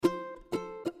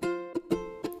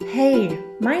Hey,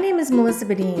 my name is Melissa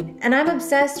Badine, and I'm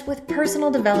obsessed with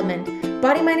personal development,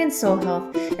 body, mind, and soul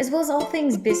health, as well as all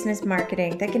things business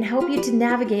marketing that can help you to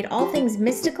navigate all things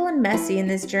mystical and messy in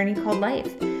this journey called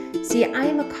life. See, I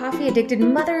am a coffee-addicted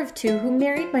mother of two who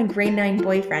married my grade 9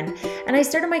 boyfriend, and I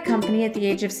started my company at the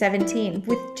age of 17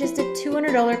 with just a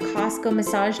 $200 Costco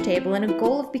massage table and a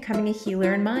goal of becoming a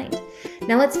healer in mind.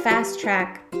 Now let's fast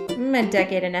track a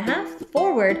decade and a half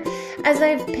forward as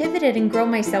I've pivoted and grown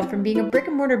myself from being a brick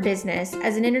and mortar business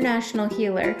as an international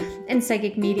healer and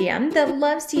psychic medium that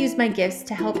loves to use my gifts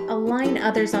to help align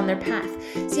others on their path.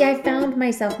 See, I found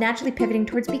myself naturally pivoting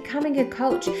towards becoming a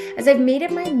coach as I've made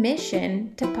it my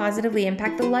mission to positively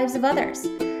impact the lives of others.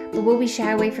 But will we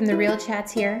shy away from the real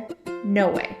chats here? No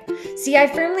way. See, I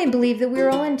firmly believe that we're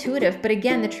all intuitive, but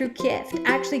again, the true gift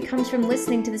actually comes from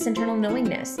listening to this internal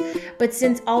knowingness. But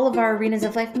since all of our arenas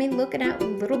of life may look at a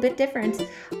little bit different,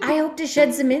 I hope to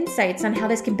shed some insights on how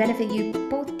this can benefit you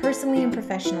both personally and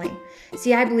professionally.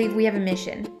 See, I believe we have a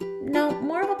mission. No,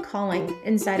 more of a calling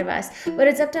inside of us, but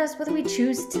it's up to us whether we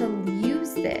choose to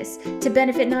use this to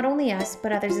benefit not only us,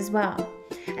 but others as well.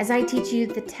 As I teach you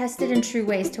the tested and true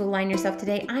ways to align yourself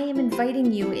today, I am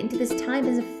inviting you into this time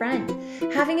as a friend,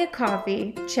 having a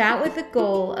coffee, chat with the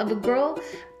goal of a girl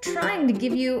trying to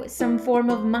give you some form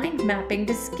of mind mapping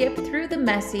to skip through the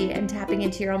messy and tapping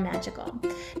into your own magical.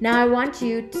 Now, I want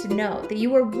you to know that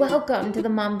you are welcome to the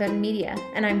Mom Bun Media,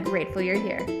 and I'm grateful you're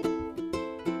here.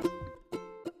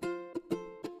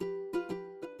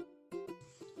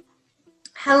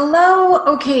 Hello.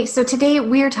 Okay, so today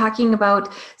we are talking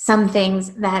about some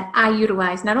things that I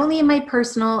utilize not only in my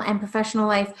personal and professional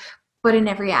life, but in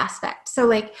every aspect.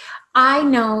 So I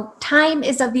know time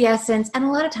is of the essence, and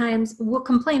a lot of times we'll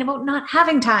complain about not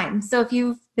having time. So if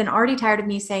you've been already tired of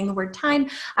me saying the word time,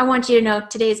 I want you to know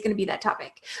today is going to be that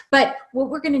topic. But what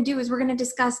we're going to do is we're going to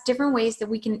discuss different ways that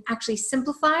we can actually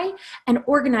simplify and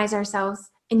organize ourselves.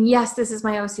 And yes, this is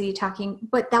my OCD talking,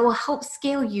 but that will help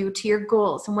scale you to your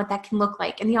goals and what that can look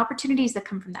like and the opportunities that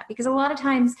come from that. Because a lot of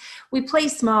times we play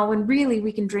small when really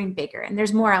we can dream bigger and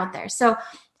there's more out there. So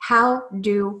how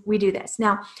do we do this?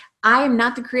 Now, I am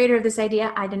not the creator of this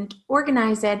idea. I didn't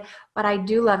organize it, but I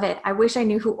do love it. I wish I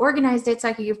knew who organized it so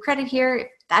I could give credit here. If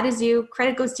that is you,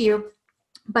 credit goes to you.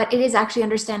 But it is actually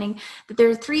understanding that there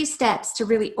are 3 steps to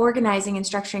really organizing and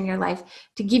structuring your life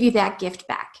to give you that gift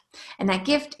back. And that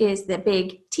gift is the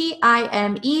big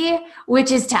TIME,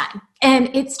 which is time.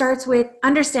 And it starts with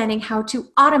understanding how to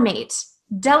automate,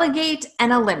 delegate,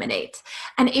 and eliminate.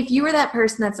 And if you are that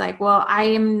person that's like, well, I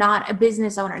am not a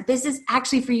business owner, this is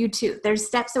actually for you too. There's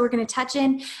steps that we're going to touch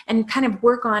in and kind of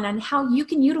work on how you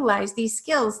can utilize these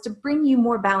skills to bring you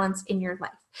more balance in your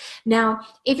life. Now,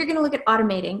 if you're going to look at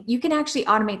automating, you can actually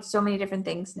automate so many different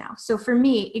things now. So for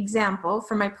me, example,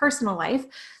 for my personal life,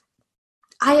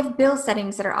 I have bill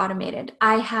settings that are automated.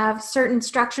 I have certain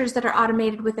structures that are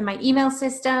automated within my email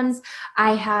systems.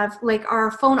 I have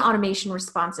our phone automation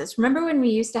responses. Remember when we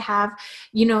used to have,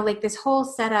 this whole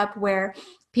setup where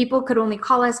people could only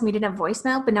call us and we didn't have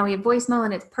voicemail, but now we have voicemail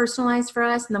and it's personalized for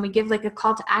us. And then we give a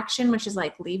call to action, which is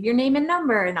leave your name and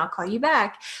number and I'll call you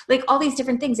back. All these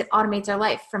different things, it automates our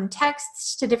life from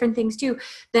texts to different things too.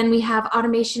 Then we have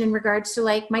automation in regards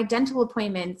to my dental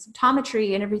appointments,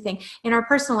 optometry and everything. In our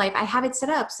personal life, I have it set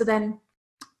up. So then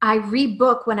I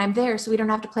rebook when I'm there so we don't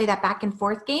have to play that back and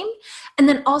forth game. And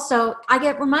then also I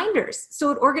get reminders. So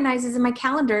it organizes in my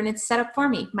calendar and it's set up for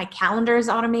me. My calendar is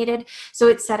automated. So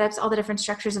it set up all the different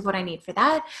structures of what I need for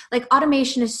that.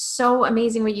 Automation is so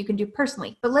amazing what you can do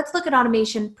personally. But let's look at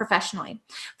automation professionally.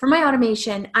 For my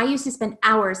automation, I used to spend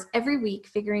hours every week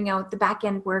figuring out the back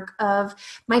end work of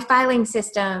my filing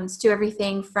systems to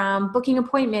everything from booking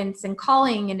appointments and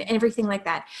calling and everything like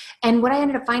that. And what I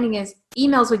ended up finding is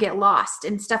emails would get lost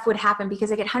and stuff would happen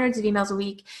because I get hundreds of emails a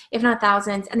week, if not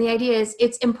thousands. And the idea is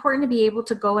it's important to be able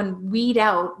to go and weed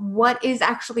out what is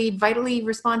actually vitally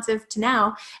responsive to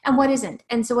now and what isn't.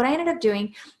 And so what I ended up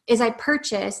doing is I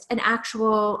purchased an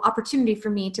actual opportunity for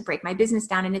me to break my business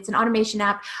down. And it's an automation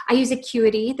app. I use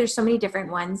Acuity. There's so many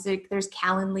different ones. There's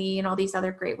Calendly and all these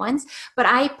other great ones. But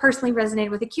I personally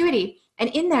resonated with Acuity. And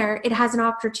in there, it has an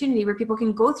opportunity where people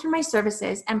can go through my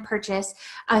services and purchase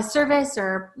a service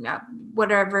or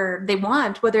whatever they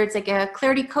want, whether it's a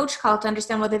clarity coach call to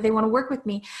understand whether they want to work with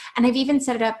me. And I've even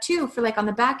set it up too for on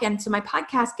the back end. So my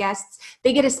podcast guests,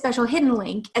 they get a special hidden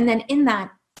link. And then in that,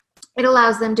 it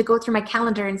allows them to go through my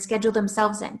calendar and schedule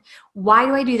themselves in. Why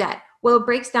do I do that? Well, it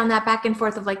breaks down that back and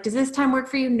forth of like, does this time work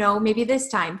for you? No, maybe this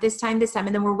time, this time, this time.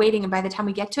 And then we're waiting. And by the time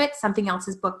we get to it, something else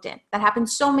is booked in. That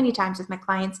happens so many times with my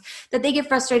clients that they get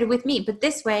frustrated with me. But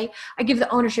this way, I give the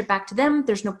ownership back to them.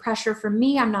 There's no pressure for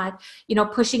me. I'm not,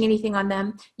 pushing anything on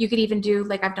them. You could even do,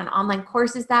 like, I've done online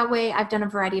courses that way. I've done a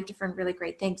variety of different really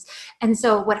great things. And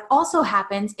so what also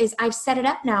happens is I've set it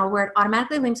up now where it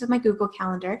automatically links with my Google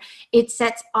Calendar. It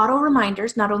sets auto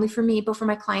reminders, not only for me, but for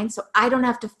my clients. So I don't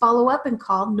have to follow up and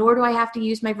call, nor do I have to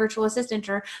use my virtual assistant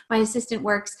or my assistant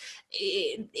works.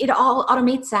 It all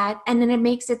automates that. And then it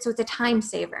makes it so it's a time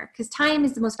saver, because time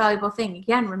is the most valuable thing.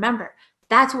 Again, remember,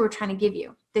 that's what we're trying to give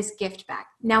you, this gift back.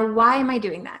 Now, why am I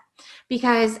doing that?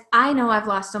 Because I know I've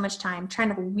lost so much time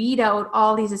trying to weed out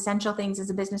all these essential things as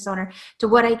a business owner to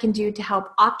what I can do to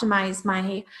help optimize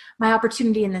my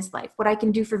opportunity in this life, what I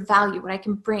can do for value, what I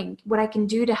can bring, what I can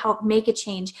do to help make a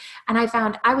change. And I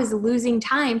found I was losing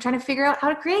time trying to figure out how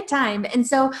to create time. And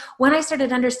so when I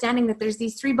started understanding that there's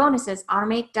these 3 bonuses,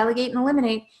 automate, delegate, and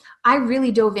eliminate, I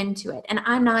really dove into it. And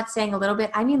I'm not saying a little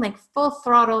bit, I mean like full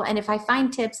throttle. And if I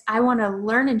find tips, I want to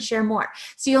learn and share more.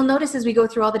 So you'll notice as we go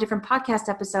through all the different podcast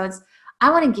episodes,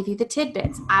 I want to give you the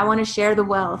tidbits. I want to share the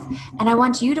wealth, and I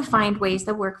want you to find ways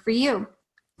that work for you.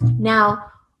 Now,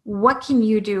 what can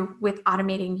you do with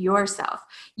automating yourself?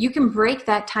 You can break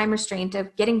that time restraint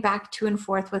of getting back to and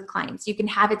forth with clients. You can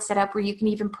have it set up where you can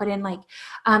even put in, like,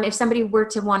 if somebody were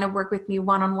to want to work with me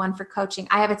one-on-one for coaching,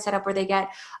 I have it set up where they get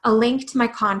a link to my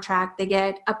contract. They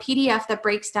get a PDF that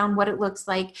breaks down what it looks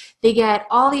like. They get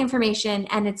all the information,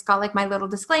 and it's got like my little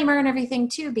disclaimer and everything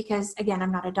too, because again,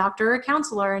 I'm not a doctor or a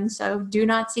counselor. And so do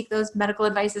not seek those medical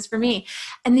advices from me.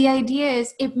 And the idea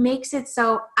is it makes it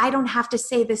so I don't have to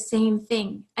say the same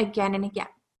thing again and again.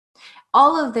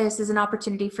 All of this is an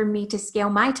opportunity for me to scale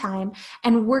my time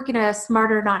and work in a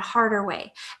smarter, not harder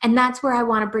way. And that's where I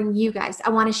want to bring you guys. I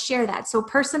want to share that. So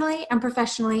personally and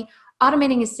professionally,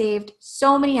 automating has saved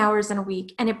so many hours in a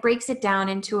week, and it breaks it down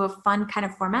into a fun kind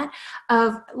of format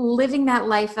of living that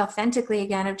life authentically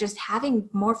again, of just having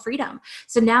more freedom.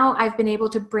 So now I've been able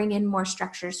to bring in more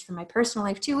structures for my personal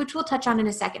life too, which we'll touch on in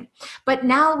a second. But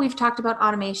now we've talked about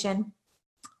automation.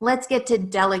 Let's get to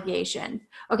delegation.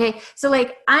 Okay, so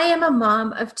like I am a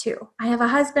mom of 2. I have a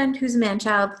husband who's a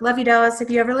man-child. Love you, Dallas,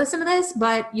 if you ever listen to this,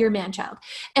 but you're a man-child.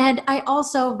 And I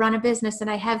also run a business,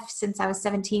 and I have since I was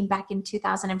 17 back in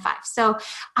 2005. So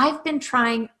I've been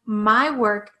trying my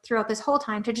work throughout this whole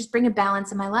time to just bring a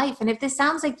balance in my life. And if this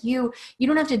sounds like you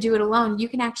don't have to do it alone. You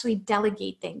can actually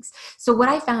delegate things. So what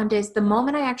I found is the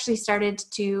moment I actually started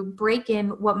to break in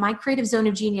what my creative zone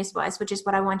of genius was, which is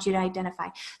what I want you to identify.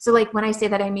 So like when I say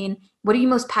that, I mean, what are you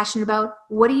most passionate about?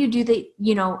 What do you do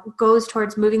that, goes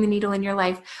towards moving the needle in your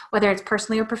life, whether it's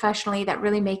personally or professionally, that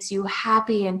really makes you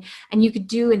happy and you could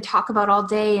do and talk about all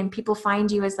day, and people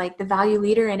find you as like the value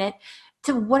leader in it,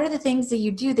 to what are the things that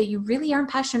you do that you really aren't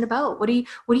passionate about? What do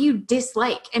you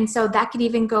dislike? And so that could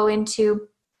even go into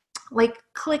like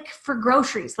click for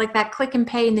groceries, like that click and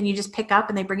pay, and then you just pick up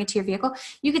and they bring it to your vehicle.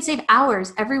 You could save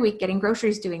hours every week getting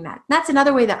groceries doing that. That's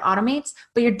another way that automates,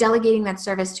 but you're delegating that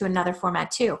service to another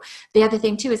format too. The other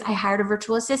thing too is I hired a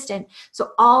virtual assistant.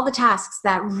 So all the tasks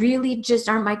that really just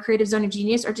aren't my creative zone of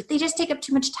genius, or they just take up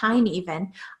too much time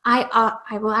even,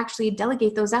 I will actually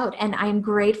delegate those out. And I'm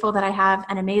grateful that I have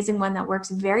an amazing one that works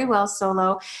very well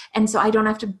solo. And so I don't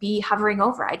have to be hovering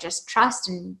over. I just trust,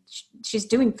 and she's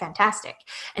doing fantastic.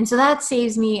 And so that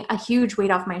saves me a huge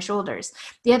weight off my shoulders.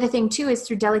 The other thing too is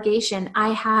through delegation, I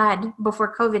had,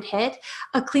 before COVID hit,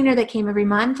 a cleaner that came every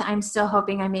month. I'm still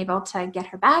hoping I'm able to get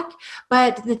her back.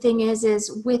 But the thing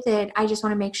is with it, I just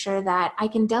want to make sure that I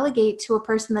can delegate to a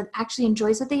person that actually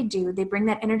enjoys what they do. They bring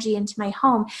that energy into my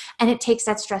home, and it takes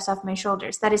that stress off my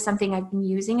shoulders. That is something I've been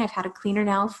using. I've had a cleaner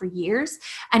now for years,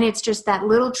 and it's just that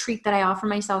little treat that I offer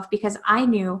myself, because I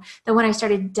knew that when I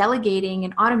started delegating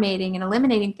and automating and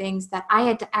eliminating things, that I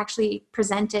had to actually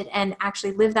present it and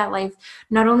actually live that life,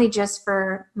 not only just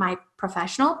for my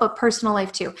professional, but personal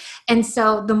life too. And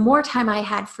so the more time I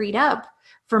had freed up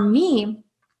for me,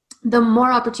 the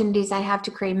more opportunities I have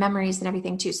to create memories and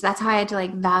everything too. So that's how I had to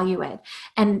like value it.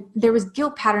 And there was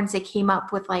guilt patterns that came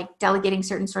up with like delegating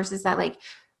certain sources, that like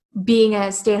being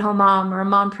a stay-at-home mom or a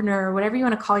mompreneur or whatever you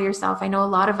want to call yourself. I know a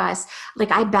lot of us,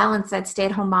 like I balance that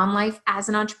stay-at-home mom life as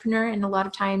an entrepreneur. And a lot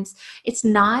of times it's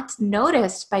not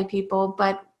noticed by people,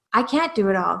 but I can't do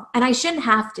it all, and I shouldn't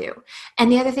have to. And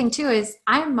the other thing too is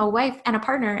I'm a wife and a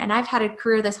partner, and I've had a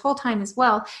career this whole time as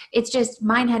well. It's just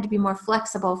mine had to be more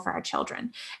flexible for our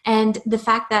children. And the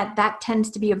fact that that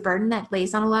tends to be a burden that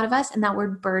lays on a lot of us, and that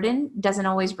word burden doesn't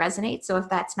always resonate. So if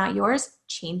that's not yours,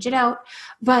 change it out.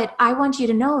 But I want you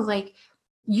to know, like,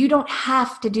 You don't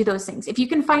have to do those things. If you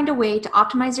can find a way to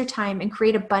optimize your time and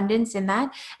create abundance in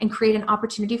that and create an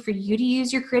opportunity for you to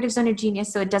use your creative zone of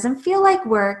genius so it doesn't feel like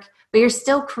work, but you're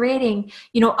still creating,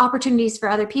 opportunities for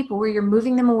other people where you're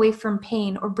moving them away from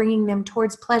pain or bringing them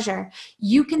towards pleasure,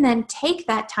 you can then take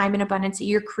that time and abundance that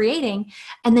you're creating,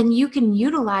 and then you can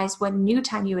utilize what new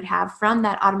time you would have from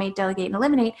that automate, delegate, and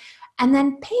eliminate, and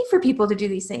then pay for people to do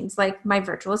these things like my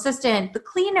virtual assistant, the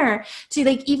cleaner, to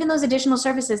like even those additional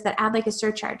services that add like a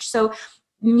surcharge. So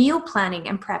meal planning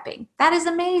and prepping, that is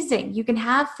amazing. You can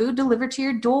have food delivered to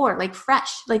your door, like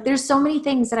fresh. Like there's so many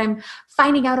things that I'm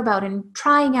finding out about and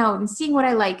trying out and seeing what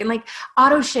I like. And like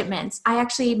auto shipments,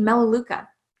 Melaleuca,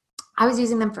 I was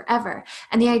using them forever.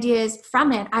 And the idea is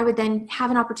from it, I would then have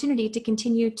an opportunity to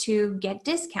continue to get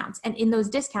discounts. And in those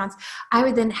discounts, I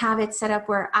would then have it set up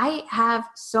where I have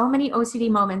so many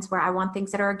OCD moments where I want things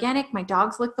that are organic. My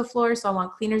dogs lick the floor, so I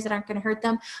want cleaners that aren't going to hurt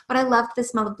them. But I love the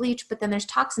smell of bleach, but then there's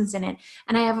toxins in it.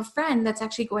 And I have a friend that's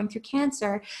actually going through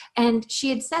cancer. And she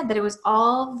had said that it was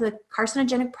all the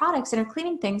carcinogenic products in her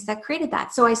cleaning things that created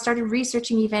that. So I started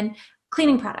researching even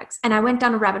cleaning products. And I went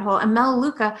down a rabbit hole, and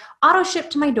Melaleuca auto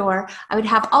shipped to my door. I would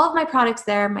have all of my products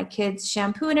there, my kids'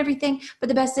 shampoo and everything. But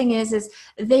the best thing is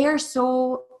they are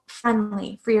so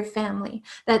friendly for your family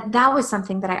that was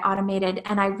something that I automated,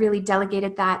 and I really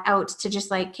delegated that out to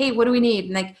just like, hey, what do we need?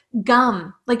 And like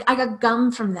gum, like I got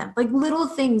gum from them, like little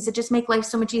things that just make life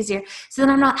so much easier. So then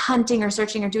I'm not hunting or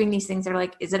searching or doing these things that are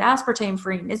like, is it aspartame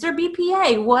free? Is there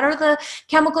BPA? What are the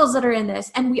chemicals that are in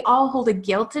this? And we all hold a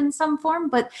guilt in some form,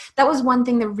 but that was one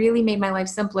thing that really made my life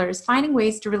simpler, is finding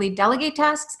ways to really delegate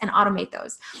tasks and automate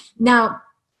those. Now,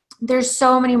 there's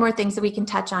so many more things that we can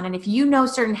touch on. And if you know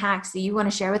certain hacks that you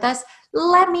want to share with us,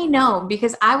 let me know,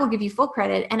 because I will give you full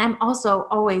credit. And I'm also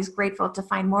always grateful to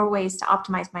find more ways to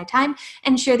optimize my time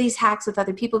and share these hacks with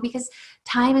other people, because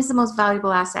time is the most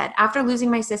valuable asset. After losing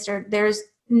my sister, there's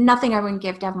nothing I wouldn't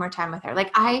give to have more time with her.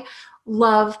 Like I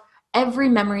love every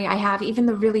memory I have, even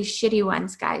the really shitty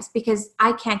ones, guys, because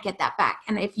I can't get that back.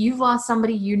 And if you've lost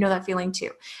somebody, you know that feeling too.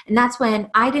 And that's when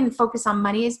I didn't focus on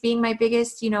money as being my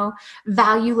biggest,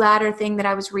 value ladder thing that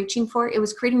I was reaching for. It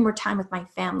was creating more time with my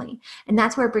family. And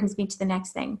that's where it brings me to the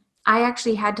next thing. I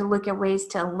actually had to look at ways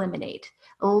to eliminate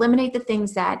the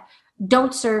things that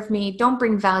don't serve me, don't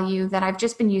bring value, that I've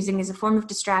just been using as a form of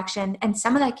distraction. And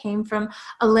some of that came from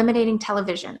eliminating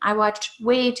television. I watched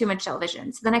way too much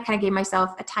television. So then I kind of gave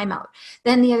myself a timeout.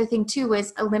 Then the other thing too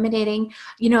was eliminating,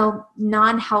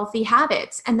 non-healthy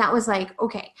habits. And that was like,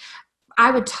 okay,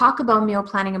 I would talk about meal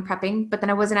planning and prepping, but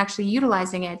then I wasn't actually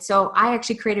utilizing it. So I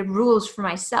actually created rules for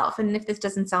myself. And if this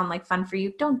doesn't sound like fun for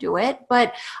you, don't do it.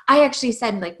 But I actually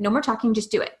said, like, no more talking,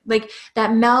 just do it. Like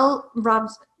that Mel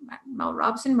Brooks.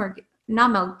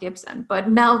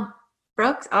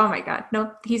 Oh my God.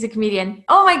 No, he's a comedian.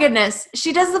 Oh my goodness.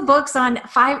 She does the books on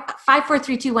 5, 4,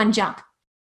 3, 2, 1 jump.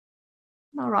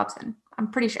 Mel Robson. I'm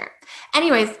pretty sure.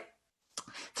 Anyways,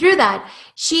 through that,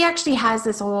 she actually has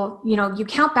this whole, you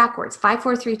count backwards, 5,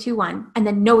 4, 3, 2, 1, and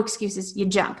then no excuses, you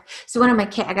jump. So when I'm like,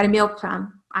 okay, I got a meal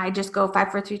plan, I just go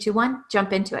 5, 4, 3, 2, 1,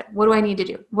 jump into it. What do I need to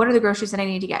do? What are the groceries that I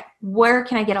need to get? Where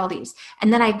can I get all these?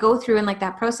 And then I go through and like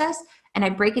that process, and I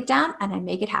break it down and I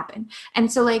make it happen. And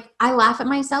so like, I laugh at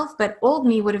myself, but old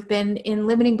me would have been in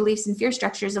limiting beliefs and fear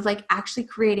structures of like actually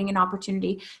creating an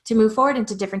opportunity to move forward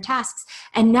into different tasks.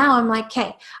 And now I'm like,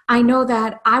 okay, I know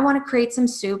that I want to create some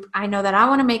soup. I know that I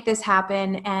want to make this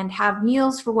happen and have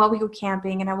meals for while we go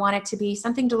camping. And I want it to be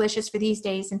something delicious for these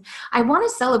days. And I want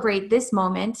to celebrate this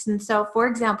moment. And so for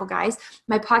example, guys,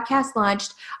 my podcast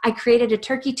launched, I created a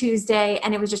Turkey Tuesday,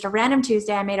 and it was just a random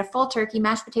Tuesday. I made a full turkey,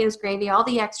 mashed potatoes, gravy, all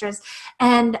the extras.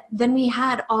 And then we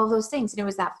had all those things, and it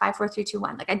was that 5, 4, 3, 2,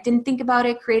 1. Like I didn't think about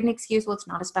it, create an excuse. Well, it's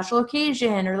not a special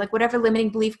occasion, or like whatever limiting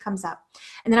belief comes up.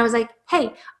 And then I was like,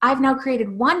 hey, I've now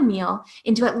created one meal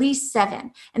into at least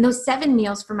 7. And those 7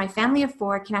 meals for my family of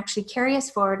 4 can actually carry us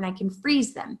forward, and I can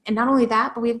freeze them. And not only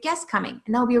that, but we have guests coming,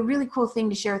 and that'll be a really cool thing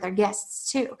to share with our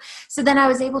guests too. So then I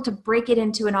was able to break it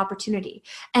into an opportunity.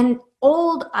 And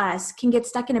old us can get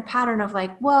stuck in a pattern of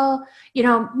like, well,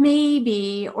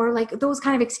 maybe, or like those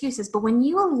kind of excuses. But when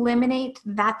you eliminate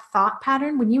that thought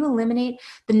pattern, when you eliminate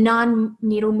the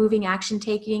non-needle moving action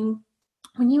taking,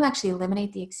 when you actually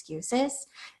eliminate the excuses,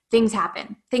 things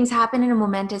happen. Things happen in a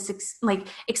momentous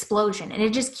explosion, and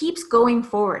it just keeps going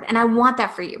forward. And I want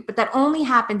that for you, but that only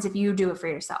happens if you do it for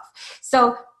yourself.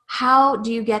 So how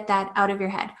do you get that out of your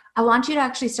head? I want you to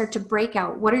actually start to break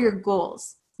out. What are your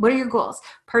goals? What are your goals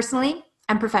personally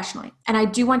and professionally? And I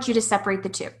do want you to separate the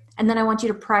two. And then I want you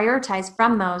to prioritize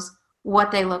from those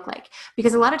what they look like.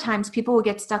 Because a lot of times people will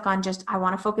get stuck on just, I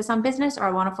want to focus on business or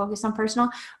I want to focus on personal,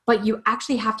 but you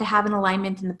actually have to have an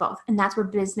alignment in the both. And that's where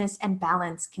business and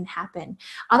balance can happen.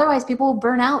 Otherwise, people will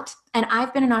burn out. And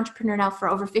I've been an entrepreneur now for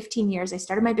over 15 years. I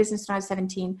started my business when I was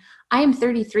 17. I am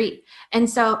 33. And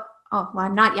so oh, well,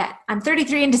 I'm not yet. I'm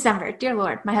 33 in December. Dear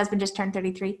Lord, my husband just turned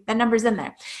 33. That number's in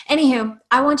there. Anywho,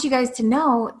 I want you guys to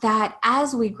know that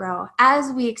as we grow,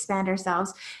 as we expand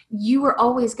ourselves, you are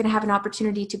always going to have an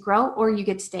opportunity to grow or you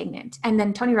get stagnant. And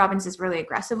then Tony Robbins is really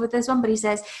aggressive with this one, but he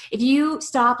says, if you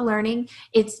stop learning,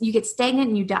 you get stagnant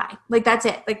and you die. Like that's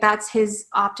it. Like that's his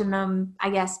optimum,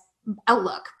 I guess,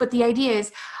 outlook. But the idea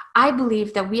is, I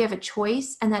believe that we have a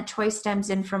choice, and that choice stems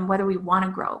in from whether we want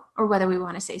to grow or whether we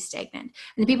want to stay stagnant.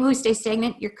 And the people who stay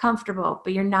stagnant, you're comfortable,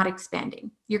 but you're not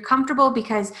expanding. You're comfortable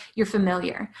because you're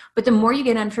familiar. But the more you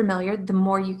get unfamiliar, the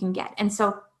more you can get. And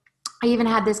so I even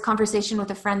had this conversation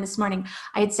with a friend this morning.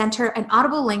 I had sent her an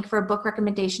Audible link for a book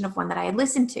recommendation of one that I had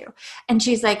listened to. And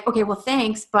she's like, okay, well,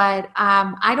 thanks, but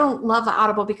I don't love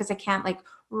Audible because I can't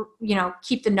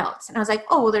keep the notes. And I was like,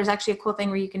 oh, well, there's actually a cool thing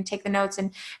where you can take the notes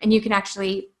and you can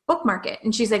actually bookmark it.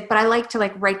 And she's like, but I like to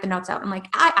write the notes out. I'm like,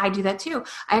 I do that too.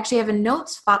 I actually have a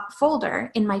notes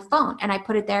folder in my phone and I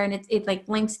put it there and it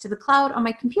links to the cloud on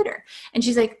my computer. And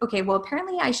she's like, okay, well,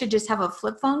 apparently I should just have a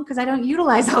flip phone because I don't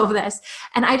utilize all of this.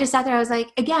 And I just sat there. I was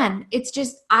like, again, it's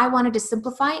just, I wanted to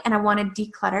simplify and I want to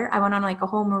declutter. I went on a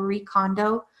whole Marie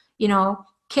Kondo,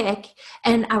 kick,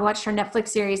 and I watched her Netflix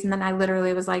series, and then I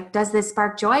literally was like, does this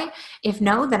spark joy? If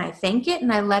no, then I thank it and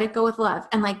I let it go with love.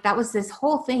 And that was this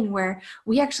whole thing where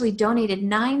we actually donated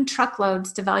 9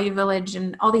 truckloads to Value Village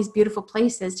and all these beautiful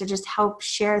places to just help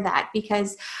share that,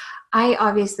 because I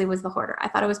obviously was the hoarder. I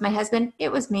thought it was my husband.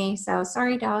 It was me. So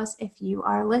sorry, Dallas, if you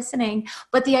are listening.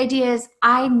 But the idea is,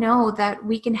 I know that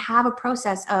we can have a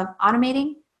process of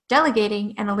automating,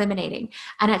 delegating, and eliminating.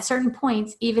 And at certain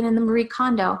points, even in the Marie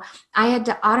Kondo, I had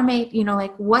to automate,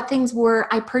 what things were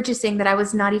I purchasing that I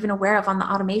was not even aware of on the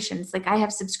automations. I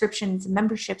have subscriptions and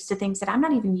memberships to things that I'm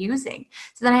not even using.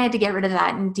 So then I had to get rid of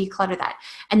that and declutter that.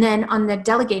 And then on the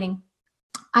delegating,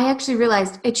 I actually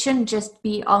realized it shouldn't just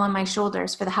be all on my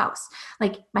shoulders for the house.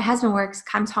 My husband works,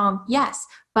 comes home, yes,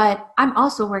 but I'm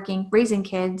also working, raising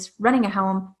kids, running a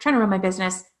home, trying to run my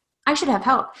business. I should have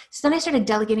help. So then I started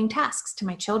delegating tasks to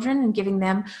my children and giving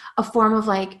them a form of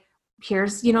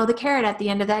here's, the carrot at the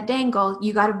end of that dangle.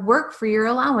 You got to work for your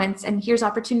allowance, and here's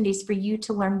opportunities for you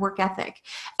to learn work ethic.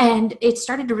 And it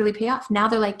started to really pay off. Now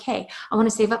they're like, hey, I want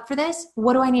to save up for this.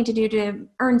 What do I need to do to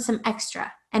earn some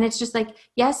extra? And it's just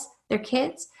yes, they're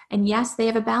kids, and yes, they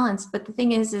have a balance. But the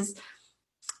thing is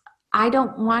I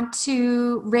don't want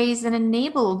to raise an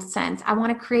enabled sense. I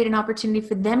want to create an opportunity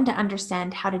for them to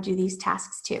understand how to do these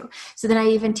tasks too. So then I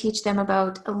even teach them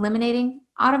about eliminating,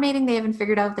 automating. They haven't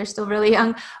figured out, they're still really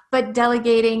young, but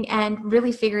delegating and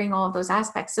really figuring all of those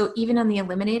aspects. So even on the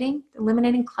eliminating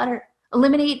clutter,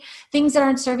 eliminate things that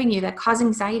aren't serving you, that cause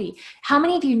anxiety. How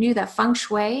many of you knew that feng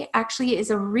shui actually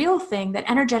is a real thing that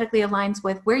energetically aligns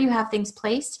with where you have things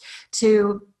placed,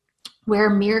 to where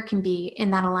a mirror can be in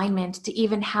that alignment, to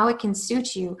even how it can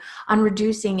suit you on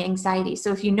reducing anxiety.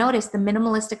 So if you notice the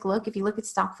minimalistic look, if you look at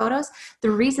stock photos,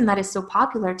 the reason that is so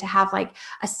popular to have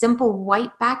a simple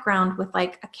white background with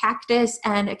a cactus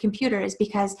and a computer is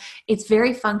because it's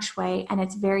very feng shui and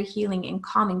it's very healing and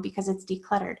calming because it's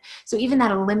decluttered. So even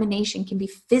that elimination can be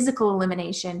physical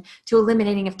elimination, to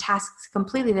eliminating of tasks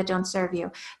completely that don't serve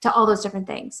you, to all those different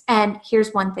things. And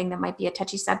here's one thing that might be a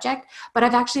touchy subject, but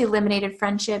I've actually eliminated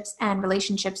friendships and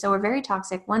relationships that were very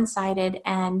toxic, one-sided,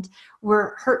 and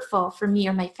were hurtful for me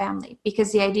or my family.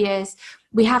 Because the idea is,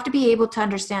 we have to be able to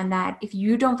understand that if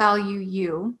you don't value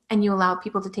you and you allow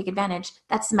people to take advantage,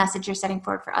 that's the message you're setting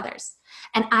forward for others.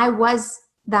 And I was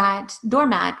that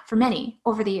doormat for many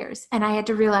over the years. And I had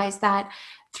to realize that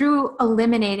through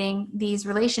eliminating these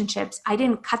relationships, I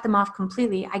didn't cut them off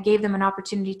completely. I gave them an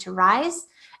opportunity to rise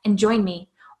and join me.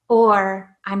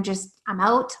 Or I'm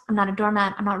out. I'm not a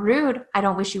doormat. I'm not rude. I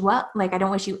don't wish you well. I don't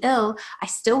wish you ill. I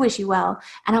still wish you well.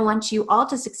 And I want you all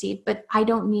to succeed, but I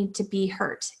don't need to be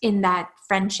hurt in that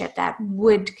friendship that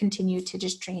would continue to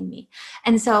just drain me.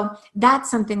 And so that's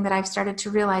something that I've started to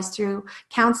realize through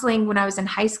counseling. When I was in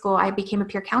high school, I became a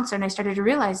peer counselor, and I started to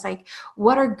realize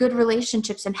what are good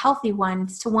relationships and healthy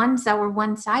ones to ones that were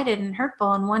one-sided and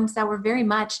hurtful, and ones that were very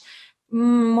much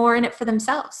more in it for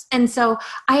themselves. And so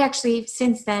I actually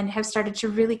since then have started to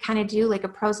really kind of do a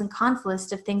pros and cons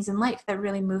list of things in life that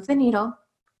really move the needle,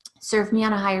 serve me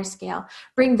on a higher scale,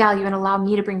 bring value, and allow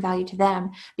me to bring value to them,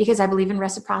 because I believe in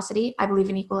reciprocity. I believe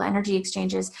in equal energy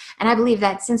exchanges. And I believe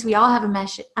that since we all have a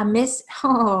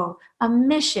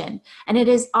mission, and it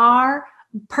is our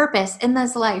purpose in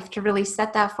this life to really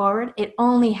set that forward, it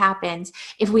only happens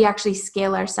if we actually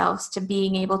scale ourselves to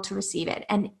being able to receive it.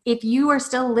 And if you are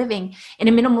still living in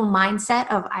a minimal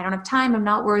mindset of, I don't have time, I'm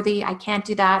not worthy, I can't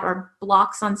do that, or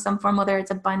blocks on some form, whether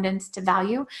it's abundance to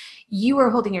value, you are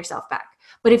holding yourself back.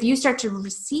 But if you start to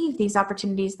receive these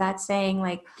opportunities that's saying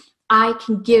like, I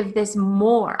can give this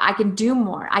more, I can do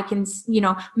more, I can,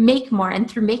 make more.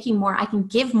 And through making more, I can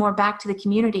give more back to the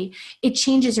community. It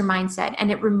changes your mindset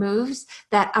and it removes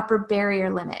that upper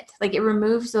barrier limit. Like it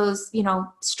removes those,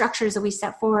 structures that we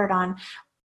set forward on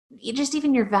just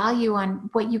even your value on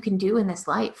what you can do in this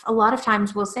life. A lot of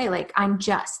times we'll say like, I'm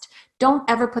just. Don't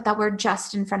ever put that word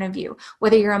just in front of you.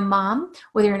 Whether you're a mom,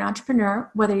 whether you're an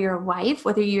entrepreneur, whether you're a wife,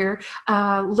 whether you're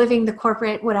living the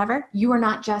corporate, whatever, you are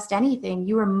not just anything.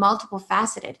 You are multiple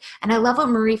faceted. And I love what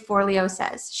Marie Forleo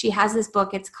says. She has this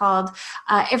book. It's called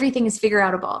Everything is Figure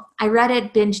Outable. I read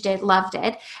it, binged it, loved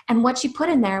it. And what she put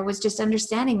in there was just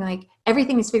understanding like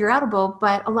everything is figure outable.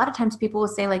 But a lot of times people will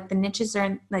say like the riches are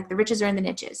in the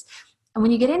niches. And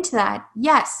when you get into that,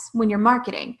 yes, when you're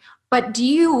marketing, but do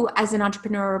you, as an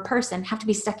entrepreneur or person, have to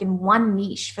be stuck in one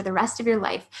niche for the rest of your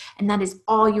life, and that is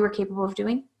all you are capable of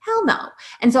doing? Hell no.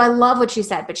 And so I love what she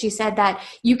said, but she said that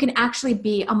you can actually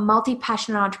be a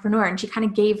multi-passionate entrepreneur, and she kind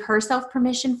of gave herself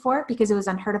permission for it because it was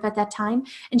unheard of at that time,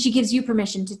 and she gives you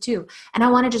permission to too. And I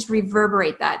want to just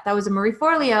reverberate that. That was a Marie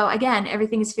Forleo. Again,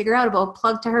 everything is figure outable.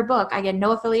 Plug to her book. I get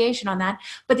no affiliation on that.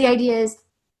 But the idea is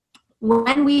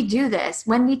when we do this,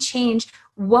 when we change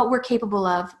what we're capable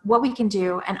of, what we can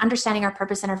do, and understanding our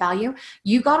purpose and our value,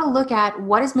 you got to look at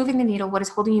what is moving the needle, what is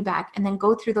holding you back, and then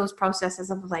go through those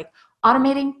processes of like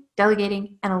automating,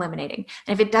 delegating, and eliminating.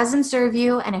 And if it doesn't serve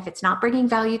you, and if it's not bringing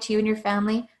value to you and your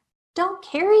family, don't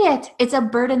carry it. It's a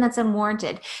burden that's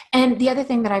unwarranted. And the other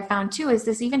thing that I found too is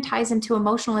this even ties into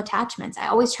emotional attachments. I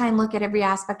always try and look at every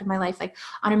aspect of my life, like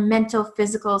on a mental,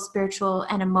 physical, spiritual,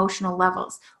 and emotional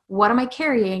levels. What am I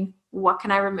carrying? What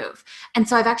can I remove? And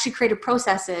so I've actually created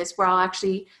processes where I'll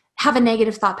actually have a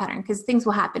negative thought pattern because things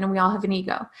will happen and we all have an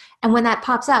ego. And when that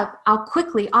pops up, I'll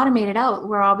quickly automate it out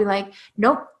where I'll be like,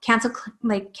 nope, cancel,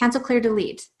 clear,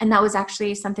 delete. And that was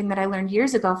actually something that I learned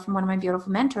years ago from one of my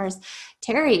beautiful mentors,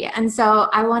 Terry. And so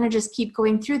I want to just keep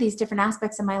going through these different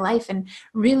aspects of my life and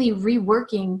really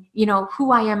reworking,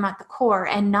 who I am at the core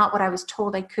and not what I was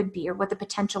told I could be or what the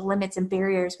potential limits and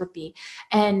barriers would be.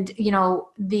 And,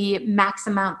 the max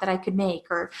amount that I could make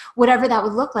or whatever that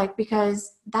would look like,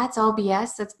 because that's all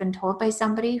BS that's been told by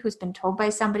somebody who's been told by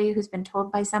somebody who's been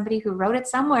told by somebody who wrote it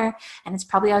somewhere, and it's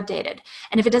probably outdated.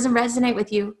 And if it doesn't resonate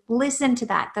with you, listen to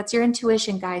that. That's your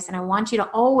intuition, guys. And I want you to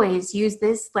always use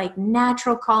this like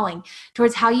natural calling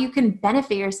towards how you can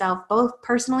benefit yourself both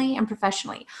personally and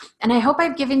professionally. And I hope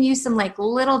I've given you some like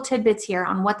little tidbits here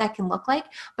on what that can look like,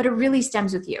 but it really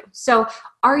stems with you. So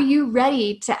are you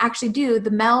ready to actually do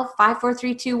the Mel 5, 4,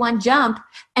 3, 2, 1 jump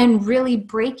and really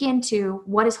break into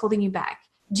what is holding you back?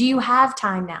 Do you have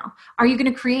time now? Are you going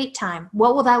to create time?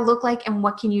 What will that look like and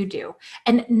what can you do?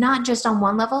 And not just on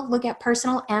one level, look at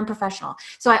personal and professional.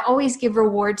 So I always give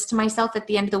rewards to myself at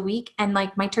the end of the week. And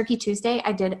like my Turkey Tuesday,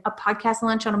 I did a podcast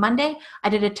lunch on a Monday. I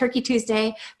did a Turkey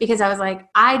Tuesday because I was like,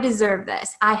 I deserve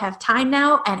this. I have time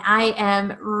now. And I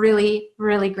am really,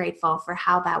 really grateful for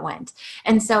how that went.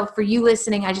 And so for you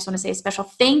listening, I just want to say a special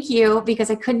thank you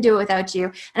because I couldn't do it without you.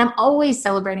 And I'm always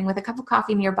celebrating with a cup of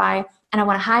coffee nearby. And I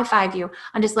want to high five you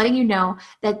on just letting you know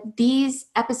that these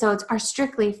episodes are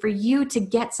strictly for you to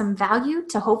get some value,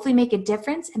 to hopefully make a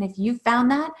difference. And if you found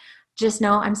that, just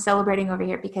know I'm celebrating over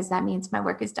here because that means my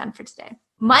work is done for today.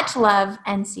 Much love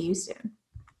and see you soon.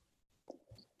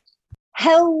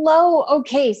 Hello.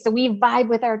 Okay, so we vibe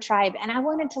with our tribe, and I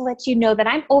wanted to let you know that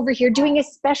I'm over here doing a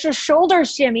special shoulder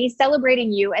shimmy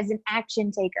celebrating you as an action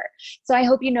taker. So I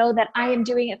hope you know that I am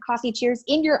doing a coffee cheers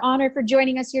in your honor for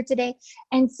joining us here today.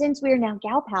 And since we are now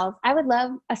gal pals, I would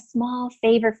love a small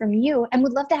favor from you and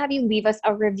would love to have you leave us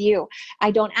a review.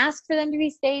 I don't ask for them to be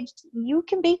staged. You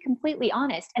can be completely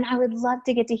honest, and I would love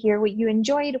to get to hear what you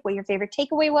enjoyed, what your favorite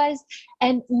takeaway was,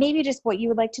 and maybe just what you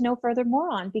would like to know further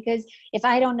more on, because if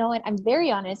I don't know it, I'm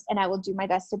very honest, and I will do my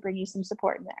best to bring you some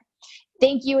support in there.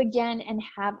 Thank you again, and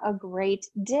have a great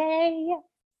day.